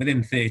working.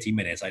 Within 30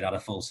 minutes, I'd had a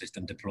full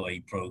system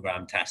deployed,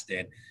 programmed,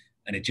 tested,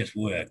 and it just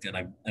worked.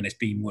 And it's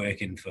been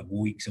working for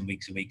weeks and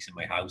weeks and weeks in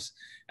my house,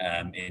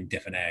 in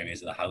different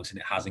areas of the house, and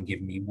it hasn't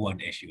given me one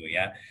issue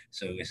yet.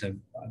 So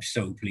I'm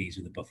so pleased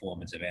with the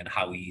performance of it and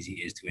how easy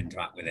it is to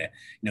interact with it.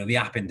 You know, the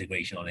app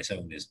integration on its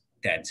own is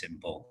dead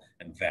simple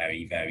and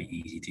very, very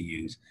easy to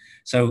use.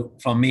 So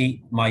from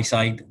me, my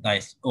side,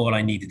 that's all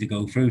I needed to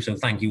go through. So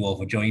thank you all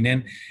for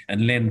joining.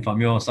 And Lynn, from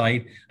your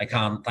side, I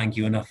can't thank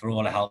you enough for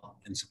all the help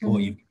and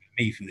support you've given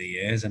me through the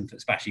years, and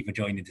especially for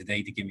joining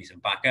today to give me some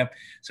backup.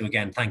 So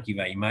again, thank you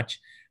very much.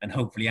 And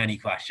hopefully any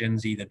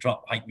questions, either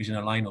drop Hikvision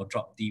a line or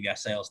drop DVS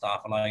sales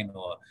staff a line,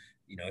 or,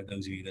 you know,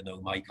 those of you that know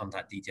my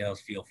contact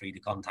details, feel free to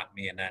contact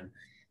me, and then,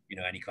 you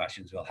know, any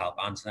questions we'll help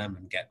answer them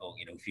and get, or,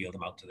 you know, field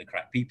them out to the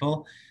correct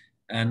people.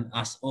 And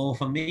that's all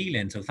from me,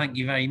 Lynn. So thank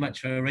you very much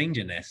for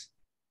arranging this.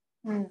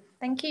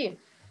 Thank you.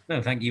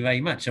 No, thank you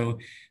very much. So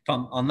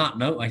on that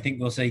note, I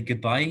think we'll say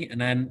goodbye, and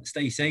then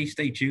stay safe,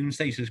 stay tuned,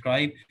 stay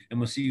subscribed, and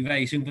we'll see you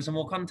very soon for some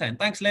more content.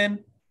 Thanks,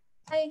 Lynn.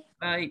 Bye.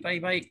 Bye, bye,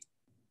 bye.